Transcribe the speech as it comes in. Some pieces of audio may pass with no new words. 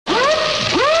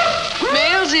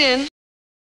goes in.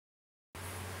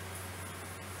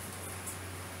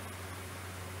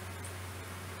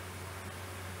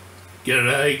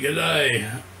 G'day,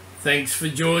 g'day. Thanks for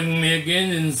joining me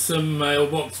again in some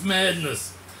mailbox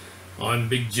madness. I'm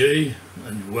Big G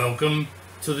and welcome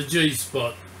to the G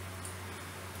Spot.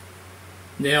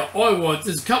 Now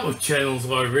there's a couple of channels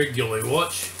I regularly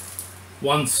watch.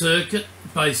 One Circuit,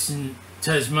 based in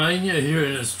Tasmania here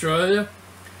in Australia.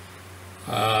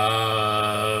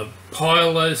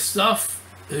 Pilo Stuff,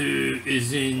 who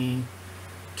is in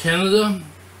Canada.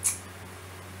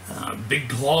 Big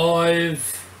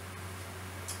Clive.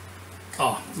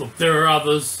 Oh, look, there are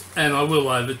others, and I will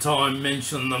over time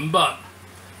mention them, but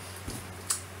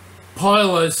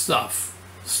Pilo Stuff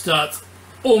starts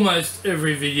almost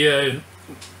every video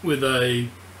with a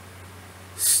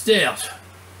stout.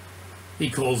 He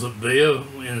calls it beer.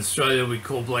 In Australia we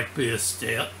call black beer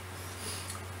stout.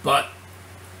 But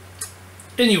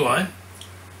anyway,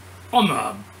 I'm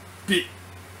a bit,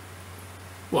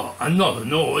 well, I'm not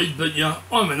annoyed, but you know,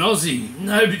 I'm an Aussie.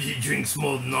 Nobody drinks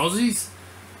more than Aussies.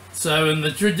 So in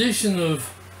the tradition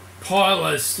of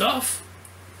Pilo Stuff,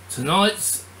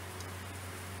 tonight's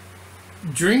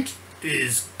drink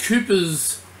is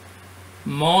Cooper's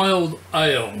Mild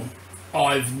Ale.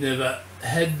 I've never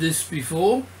had this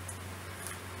before,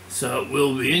 so it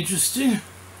will be interesting.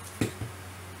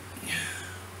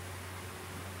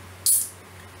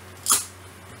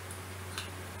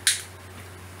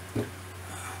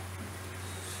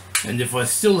 And if I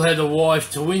still had a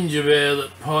wife to whinge about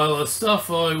that pile of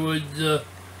stuff, I would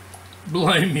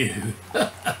blame you.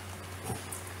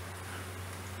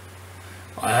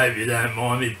 I hope you don't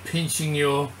mind me pinching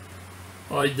your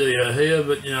idea here,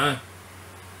 but you know,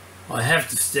 I have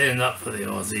to stand up for the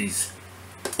Aussies.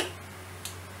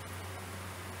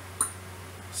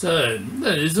 So,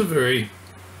 that is a very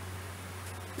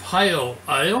pale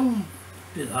ale, a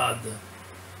bit hard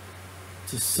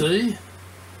to see.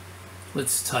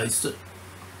 Let's taste it.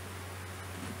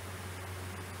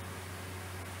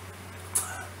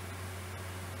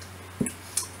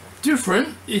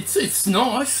 Different. It's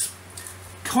nice.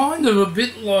 Kind of a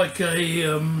bit like a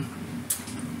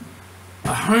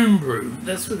homebrew.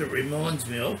 That's what it reminds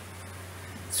me of.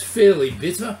 It's fairly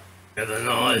bitter. Got the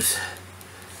nice.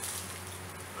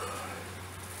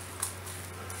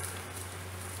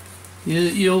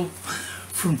 You'll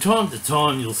from time to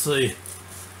time you'll see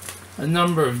a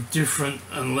number of different,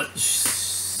 and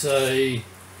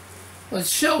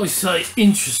shall we say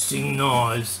interesting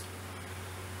knives.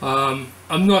 I'm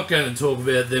not going to talk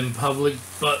about them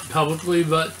publicly,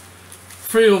 but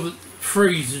feel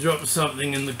free to drop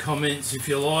something in the comments if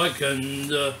you like,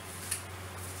 and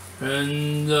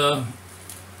I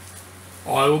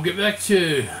will get back to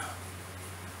you.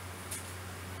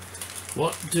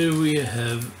 What do we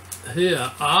have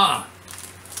here?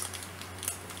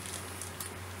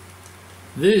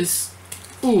 This,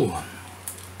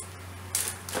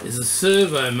 is a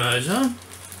servo motor,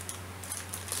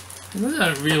 and I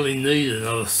don't really need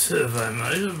another servo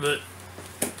motor, but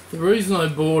the reason I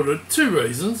bought it, two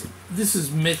reasons. This is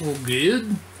metal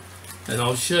geared, and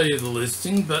I'll show you the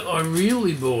listing, but I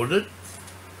really bought it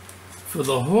for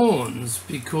the horns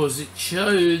because it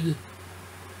showed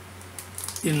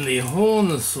in the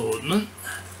horn assortment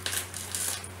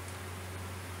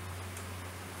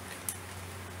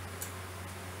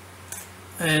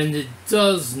and it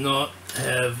does not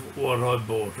have what I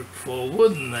bought it for.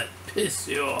 Wouldn't that piss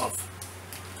you off?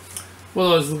 What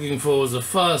I was looking for was a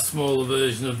far smaller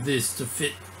version of this to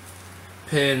fit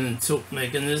pan and tilt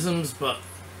mechanisms, but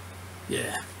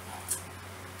yeah,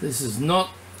 this is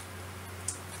not,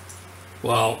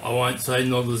 well, I won't say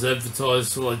not as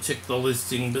advertised till I check the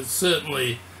listing, but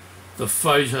certainly the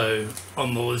photo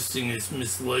on the listing is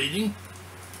misleading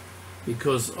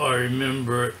because I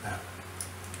remember it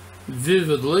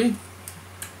vividly.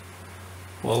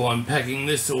 While I'm packing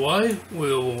this away,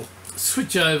 we'll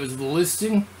switch over to the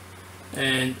listing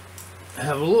and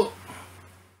have a look.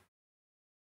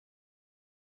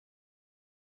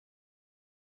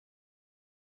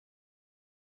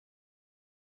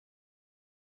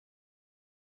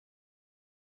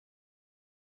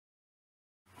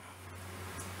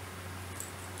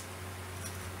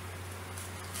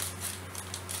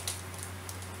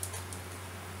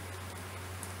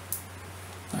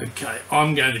 Okay,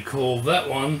 I'm going to call that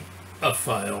one a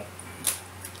fail.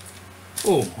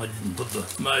 Oh, I didn't put the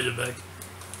motor back.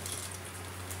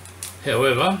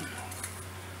 However,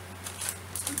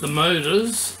 the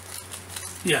motors,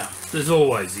 yeah, there's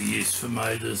always a use for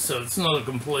motors, so it's not a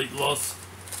complete loss.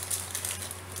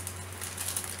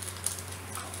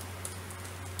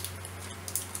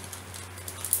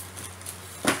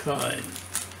 Okay.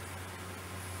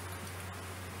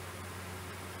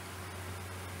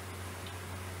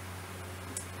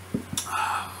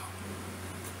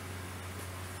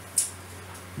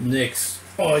 Next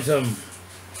item.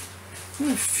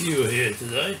 A few here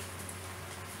today.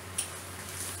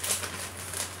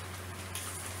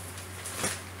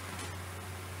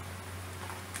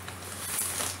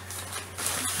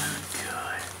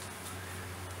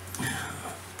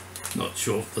 Not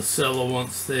sure if the seller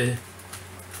wants their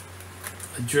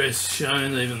address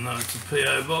shown, even though it's a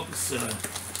PO box, so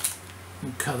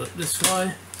we'll cut it this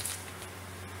way.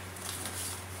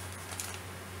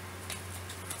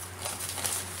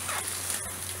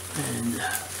 And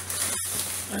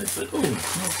open.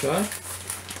 Oh, okay.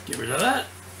 Get rid of that.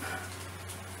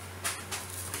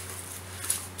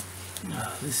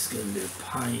 Oh, this is going to be a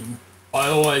pain. I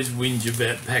always whinge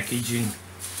about packaging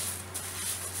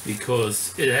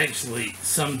because it actually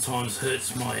sometimes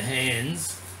hurts my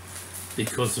hands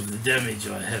because of the damage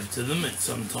I have to them. It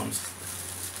sometimes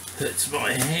hurts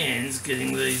my hands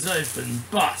getting these open,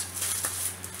 but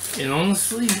in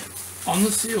honesty,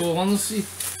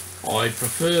 I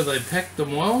prefer they pack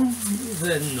them well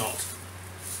than not.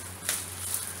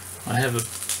 I have a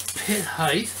pet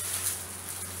hate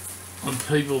on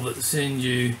people that send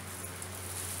you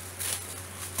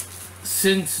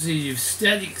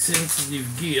static sensitive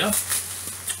gear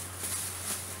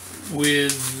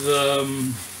with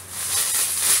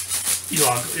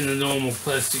like in a normal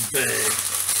plastic bag,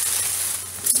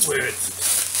 where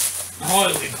it's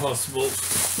highly possible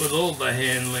with all the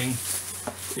handling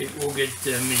it will get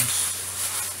damaged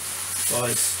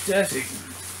by static.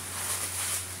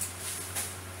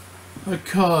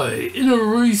 Okay, in a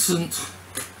recent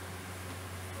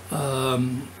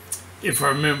if I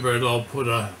remember it, I'll put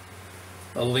a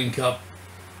link up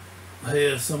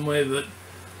here somewhere, but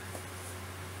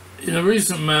in a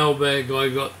recent mailbag I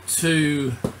got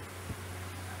 2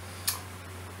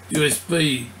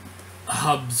 USB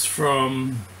hubs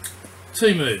from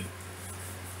Temu,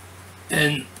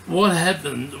 and what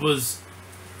happened was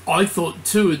I thought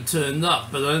 2 had turned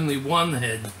up but only 1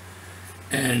 had,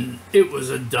 and it was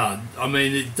a dud. I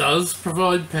mean, it does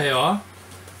provide power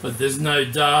but there's no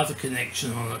data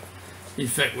connection on it. In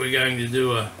fact, we're going to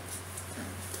do a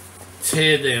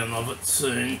teardown of it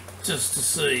soon just to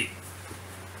see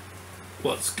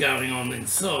what's going on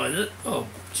inside it. Oh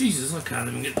Jesus, I can't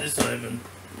even get this open.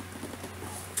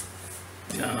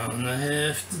 Gonna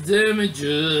have to damage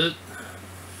it.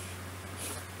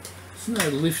 There's no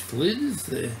lift lid, is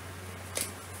there?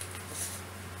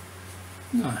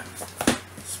 No.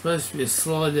 It's supposed to be a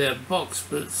slide out box,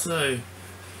 but it's so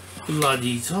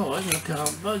bloody tight I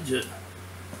can't budge it.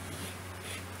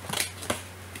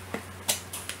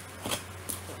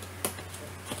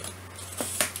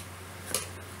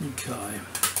 Okay,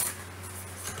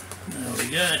 there we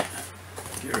go.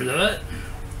 Get rid of that.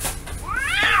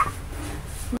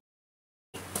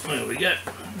 There we go.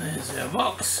 There's our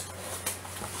box.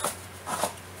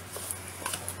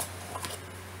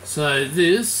 So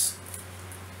this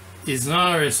is an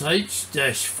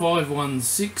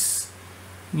RSH-516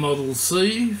 Model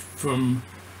C from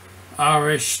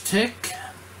RS Tech.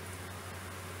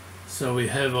 So we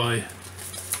have, I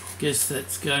guess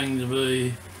that's going to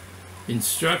be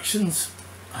instructions,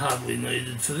 hardly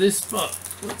needed for this, but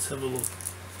let's have a look.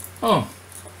 Oh,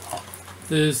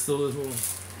 there's the little,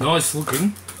 nice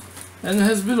looking, and it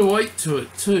has a bit of weight to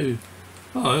it too.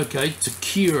 Oh, okay,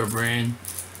 Takira brand.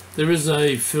 There is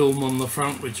a film on the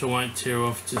front which I won't tear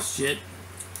off just yet.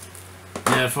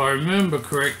 Now, if I remember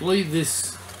correctly,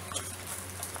 this,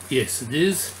 yes it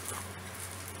is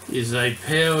a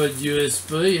powered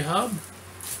USB hub.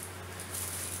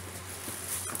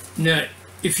 Now,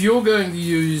 if you're going to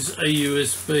use a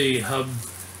USB hub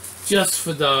just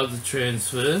for data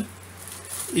transfer,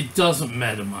 it doesn't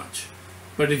matter much.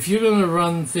 But if you're going to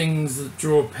run things that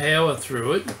draw power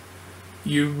through it,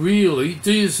 you really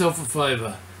do yourself a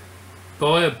favour.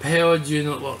 Buy a powered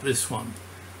unit like this one.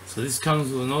 So this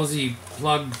comes with an Aussie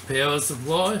plug power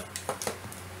supply,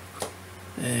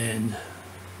 and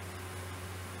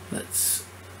that's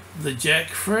the jack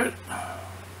for it.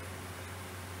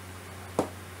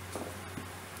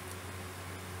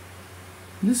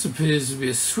 This appears to be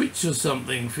a switch or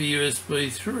something for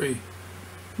USB 3.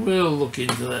 We'll look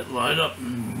into that later.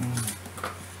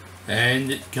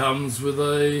 And it comes with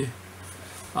a...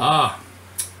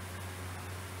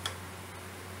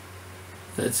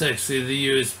 that's actually the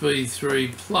USB 3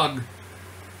 plug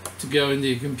to go into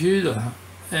your computer.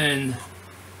 And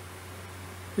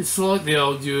it's like the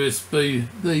old USB,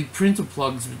 the printer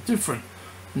plugs, but different.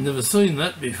 I've never seen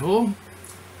that before.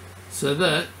 So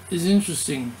that is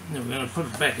interesting. Now we're going to put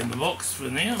it back in the box for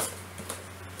now,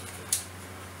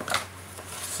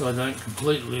 so I don't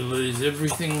completely lose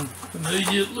everything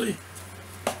immediately.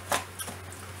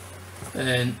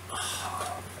 And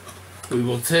We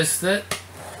will test that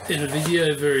in a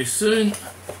video very soon,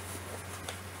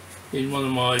 in one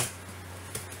of my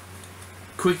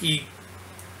quickie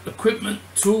equipment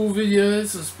tool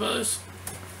videos, I suppose,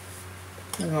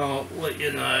 and I'll let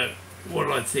you know what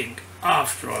I think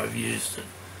after I've used it.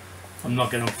 I'm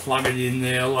not going to plug it in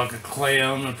there like a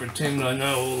clown and pretend I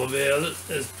know all about it,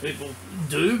 as people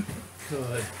do.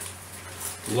 Okay,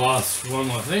 last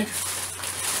one I think,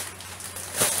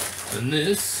 and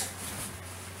this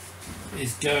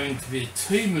is going to be a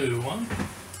Temu one,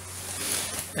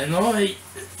 and I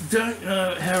don't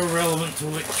know how relevant to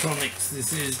electronics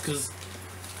this is, because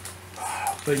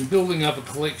I've been building up a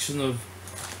collection of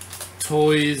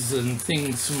toys and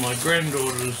things for my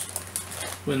granddaughters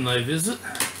when they visit.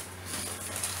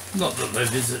 Not that they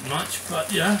visit much,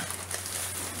 but yeah,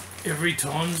 every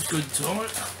time's good time.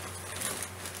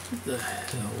 What the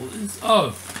hell is...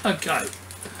 oh, okay.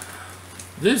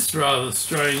 This rather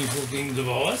strange looking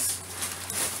device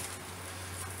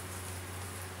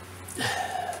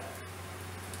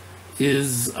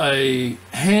is a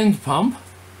hand pump.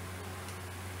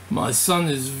 My son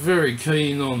is very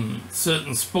keen on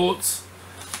certain sports,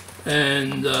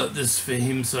 and this is for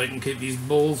him so he can keep his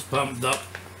balls pumped up.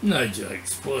 No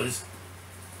jokes, please.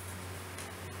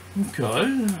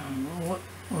 Okay, what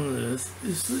on earth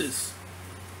is this?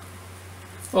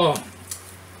 Oh,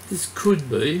 this could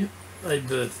be a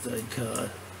birthday card.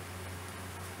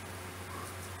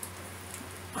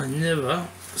 I never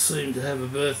seem to have a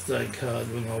birthday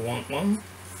card when I want one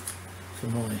for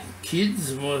my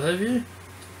kids and what have you.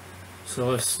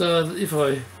 So I've started, if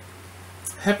I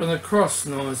happen across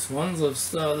nice ones, I've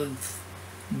started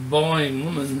buying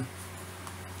them and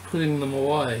putting them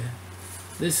away.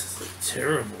 This is a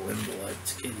terrible envelope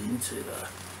to get into though.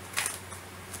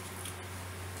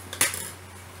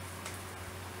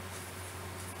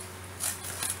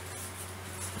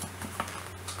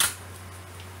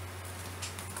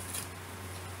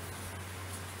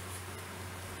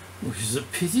 Which is a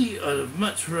pity. I'd have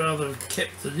much rather have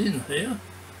kept it in here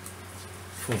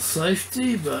for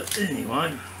safety, but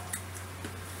anyway.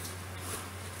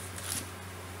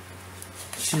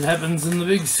 Shit happens in the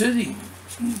big city.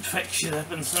 In fact, shit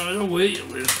happens no matter where you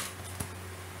live.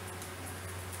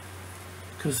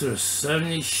 Because there are so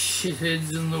many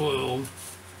shitheads in the world.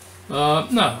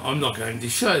 No, I'm not going to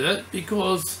show that,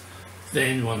 because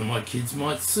then one of my kids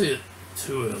might see it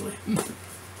too early.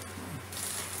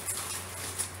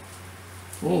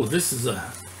 Oh, this is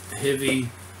a heavy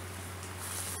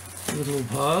little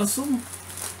parcel.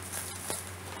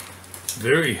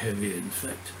 Very heavy, in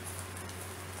fact.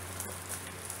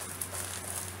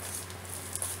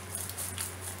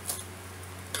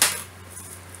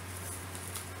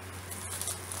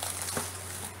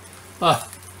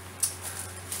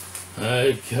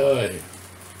 Okay.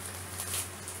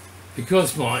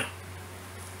 Because my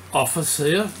office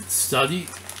here, study,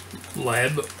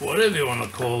 lab, whatever you want to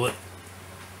call it,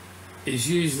 is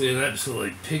usually an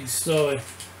absolute pigsty,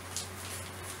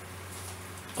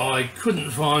 I couldn't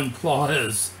find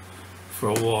pliers for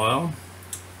a while,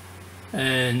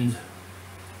 and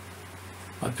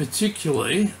I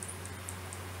particularly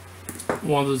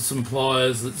wanted some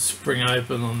pliers that spring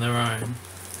open on their own.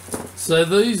 So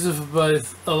these are for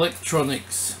both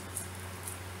electronics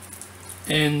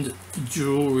and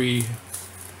jewellery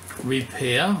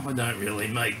repair. I don't really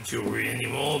make jewellery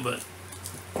anymore, but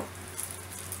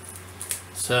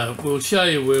so we'll show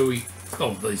you where we...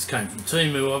 oh, these came from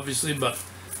Temu obviously, but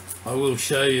I will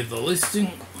show you the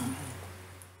listing.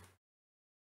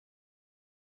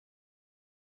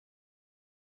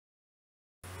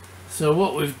 So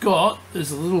what we've got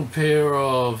is a little pair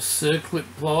of circlip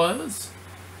pliers,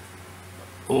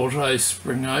 auto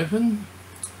spring open.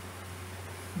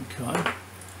 Okay.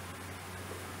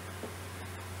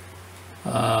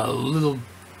 A little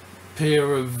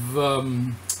pair of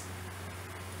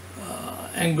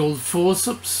angled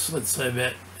forceps, let's say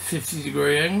about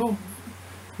 50-degree angle,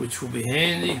 which will be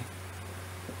handy.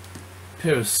 A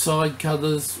pair of side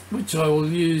cutters, which I will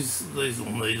use. These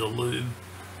will need a lube.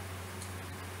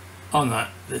 Oh no,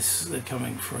 they're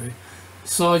coming free.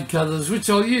 Side cutters, which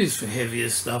I'll use for heavier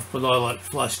stuff, but I like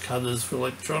flush cutters for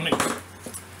electronics.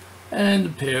 And a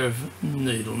pair of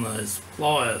needle nose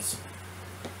pliers.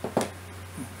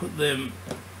 Put them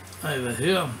over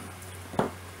here.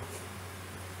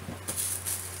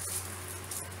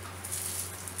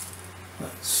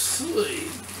 Let's see.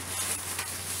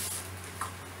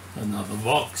 Another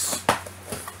box.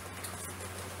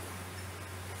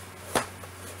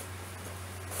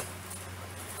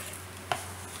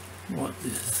 What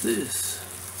is this?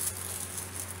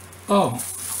 Oh,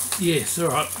 yes,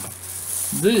 alright.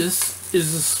 This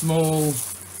is a small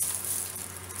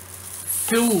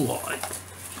fill light,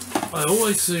 I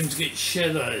always seem to get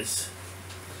shadows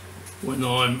when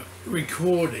I'm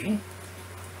recording,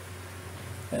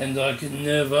 and I can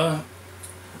never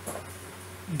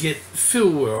get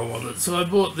fill where I want it. So I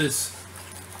bought this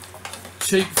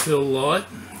cheap fill light.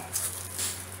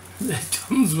 It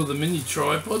comes with a mini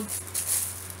tripod,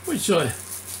 which I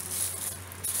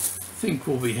think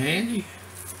will be handy,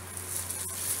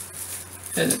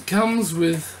 and it comes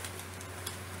with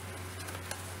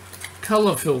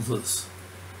colour filters: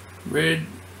 red,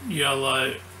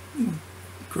 yellow,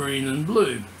 green and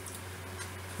blue.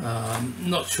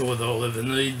 Not sure they'll ever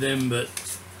need them, but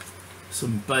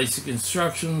some basic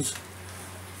instructions.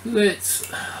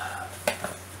 Let's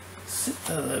set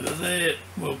that over there.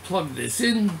 We'll plug this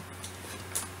in,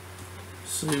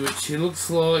 see what she looks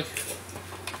like.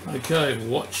 Okay,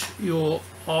 watch your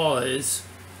eyes.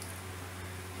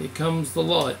 Here comes the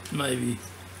light, maybe.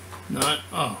 No,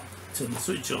 oh, turn the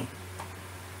switch on.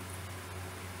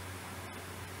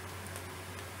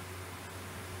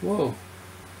 Whoa,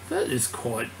 that is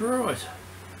quite bright.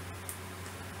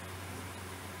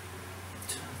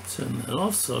 Turn that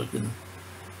off so I can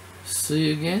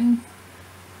see again.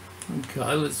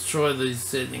 Okay, let's try these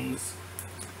settings.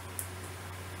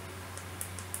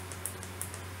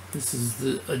 This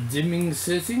is a dimming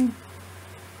setting,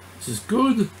 which is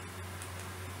good.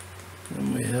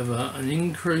 And we have an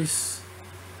increase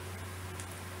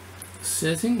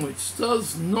setting, which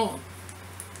does not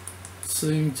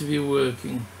seem to be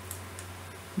working.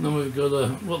 And then we've got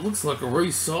what looks like a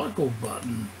recycle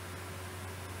button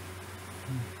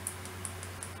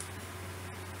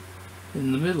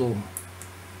in the middle.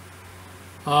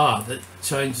 Ah, that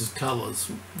changes colours.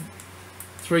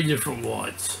 3 different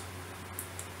whites: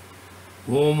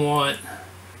 warm white,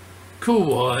 cool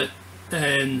white,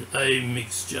 and a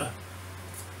mixture.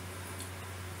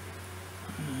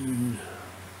 And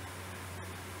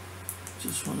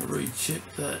just want to recheck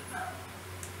that.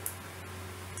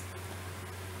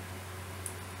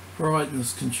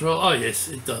 Brightness control. Oh yes,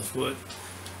 it does work.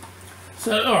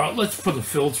 So alright, let's put a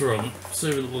filter on it, see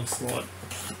what it looks like.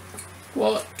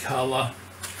 What colour?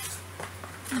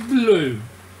 Blue.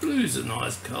 Blue's a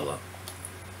nice colour.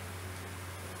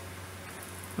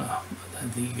 Oh, I don't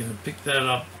think you're going to pick that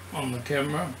up on the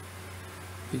camera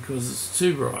because it's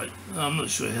too bright. I'm not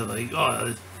sure how they... Oh,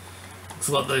 it looks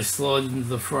like they slide into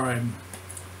the frame.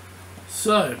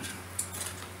 So,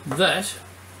 that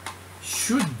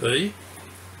should be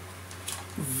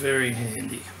very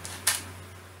handy.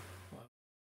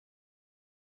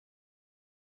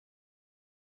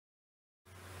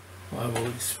 I will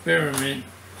experiment.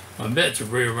 I'm about to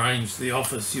rearrange the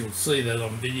office, you'll see that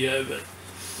on video, but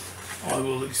I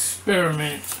will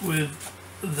experiment with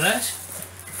that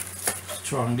to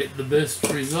try and get the best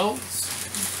results.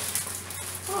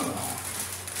 Oh,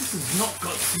 this has not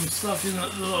got some stuff in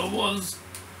it that I was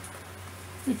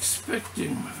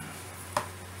expecting.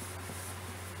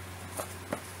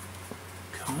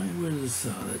 Okay, where does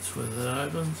that's where that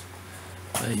opens.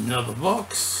 Another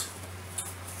box.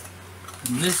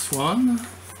 And this one,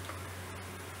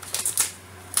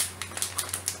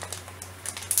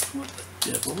 what the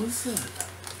devil is that?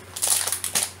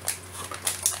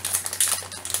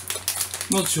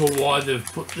 Not sure why they've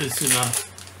put this in a,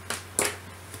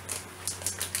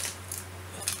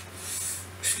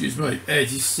 excuse me,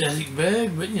 anti-static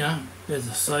bag, but you know, better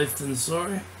safe than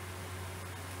sorry.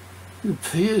 It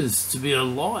appears to be a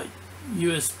light,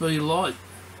 USB light,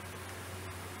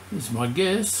 is my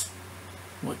guess.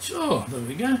 Watch, oh, there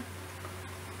we go.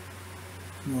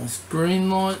 Nice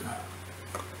green light.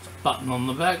 Button on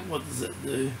the back, what does that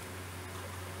do?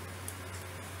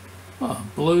 Oh,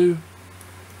 blue,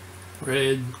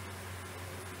 red,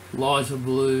 lighter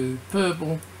blue,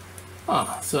 purple.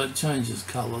 Ah, so it changes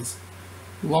colours.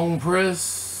 Long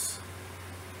press.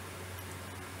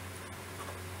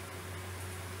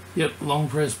 Yep, long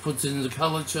press puts it into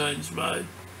colour change mode.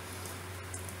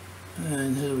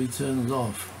 And how do we turn it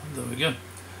off? There we go.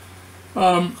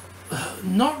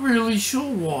 Not really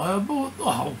sure why I bought,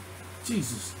 oh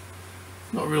Jesus,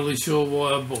 not really sure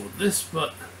why I bought this,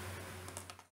 but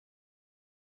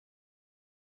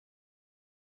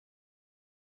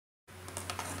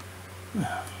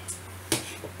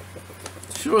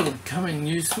sure it'll come in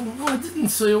useful. I didn't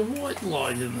see a white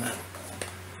light in that.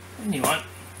 Anyway,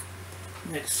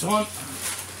 next one.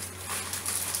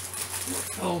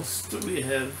 What else do we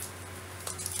have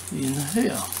in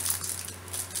here?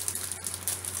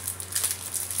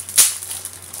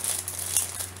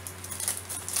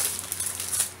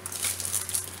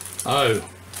 Oh,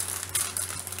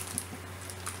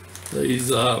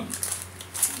 these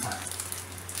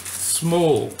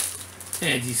small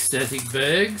anti-static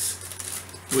bags.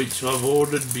 which I've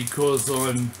ordered because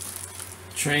I'm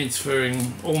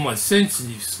transferring all my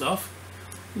sensitive stuff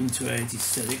into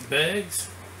anti-static bags.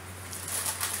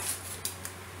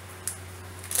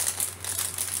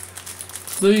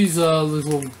 These are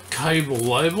little cable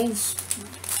labels.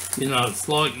 You know, it's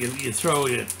like you throw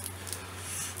your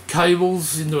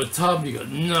cables into a tub, you got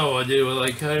no idea where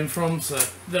they came from, so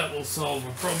that will solve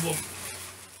a problem.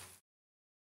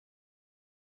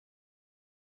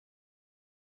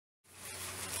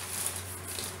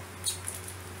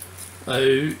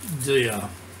 Oh dear.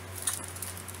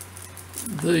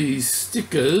 These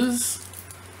stickers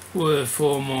were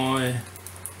for my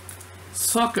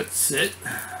socket set,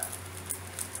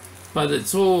 but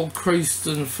it's all creased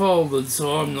and folded,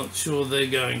 so I'm not sure they're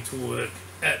going to work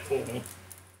at all.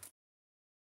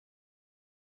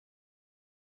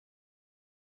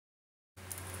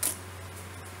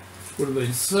 Would have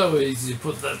been so easy to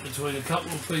put that between a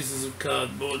couple of pieces of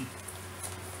cardboard.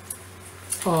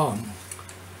 Oh,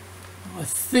 I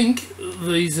think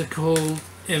these are called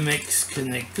MX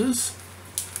connectors.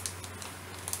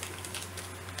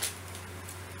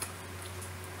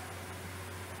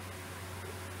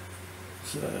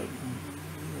 So,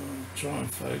 I'll try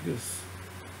and focus.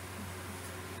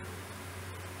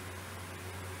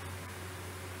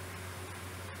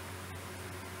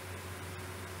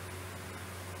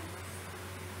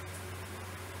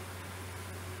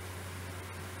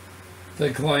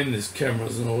 They claim this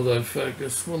camera's an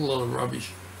autofocus. What a lot of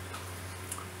rubbish.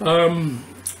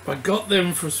 I got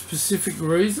them for a specific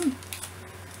reason,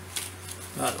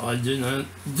 but I do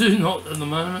not at the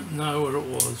moment know what it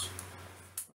was.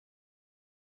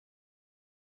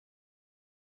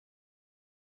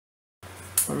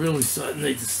 I really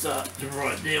need to start to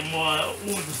write down why I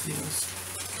order things.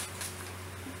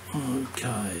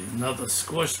 Okay, another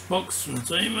squash box from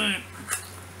Temu.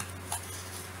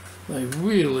 They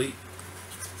really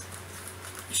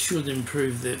should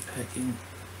improve their packing.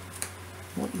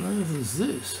 What on earth is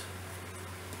this?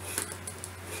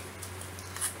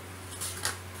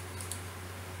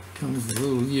 Comes with a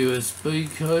little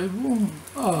USB cable.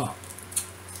 Oh.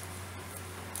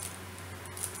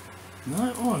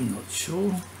 No, I'm not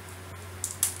sure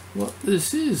what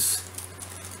this is.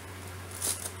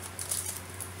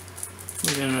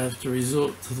 We're going to have to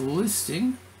resort to the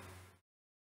listing.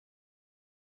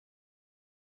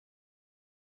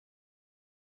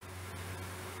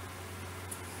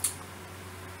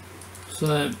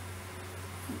 So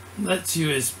that's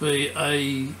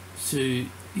USB-A to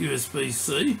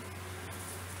USB-C.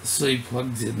 The C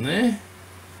plugs in there.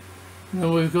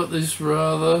 Now we've got this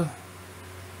rather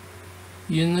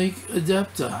unique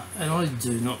adapter, and I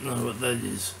do not know what that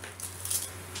is.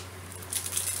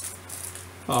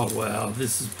 Oh wow,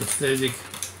 this is pathetic.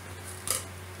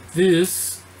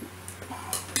 This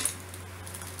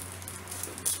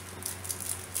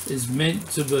is meant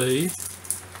to be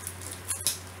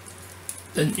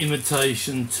an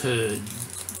imitation turd.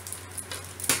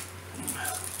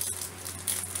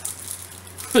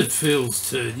 It feels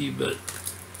turdy, but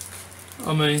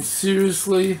I mean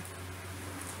seriously,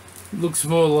 it looks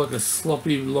more like a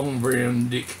sloppy long brown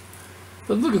dick.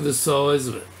 But look at the size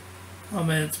of it. I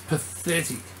mean, it's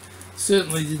pathetic.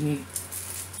 Certainly didn't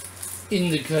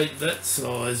indicate that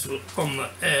size on the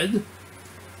ad.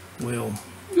 Well,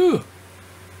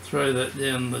 throw that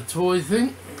down the toy thing.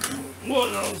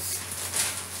 What else?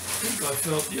 I think I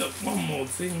felt, yep, one more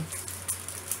thing.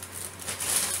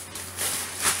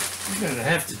 I'm going to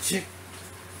have to check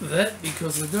that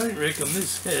because I don't reckon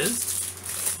this has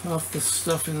half the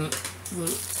stuff in it that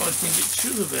I think it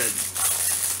should have had.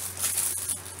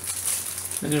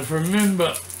 And if I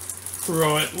remember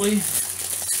rightly,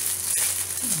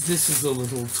 this is a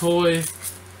little toy.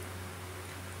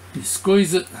 You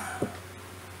squeeze it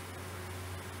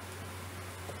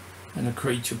and a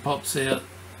creature pops out.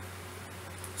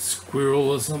 Squirrel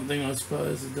or something, I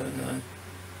suppose, I don't know.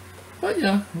 But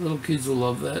yeah, little kids will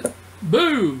love that.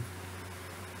 Boo!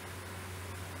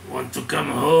 Want to come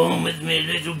home with me,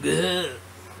 little girl?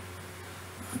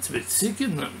 That's a bit sick,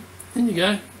 isn't it? In you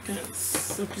go.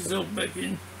 Suck yourself back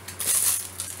in.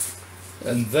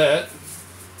 And that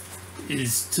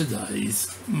is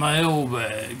today's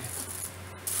mailbag.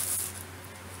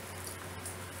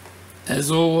 As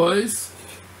always,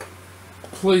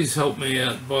 please help me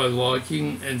out by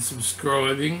liking and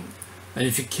subscribing, and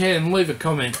if you can, leave a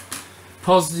comment,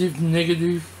 positive,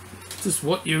 negative, just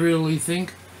what you really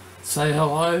think. Say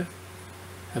hello,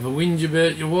 have a whinge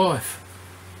about your wife.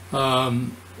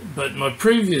 But my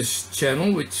previous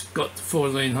channel, which got to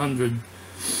 1400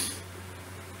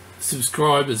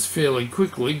 subscribers fairly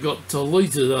quickly, got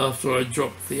deleted after I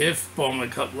dropped the F-bomb a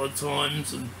couple of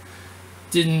times, and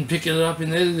didn't pick it up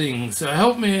in editing. So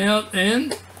help me out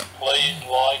and please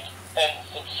like and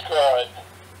subscribe.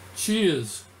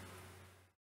 cheers.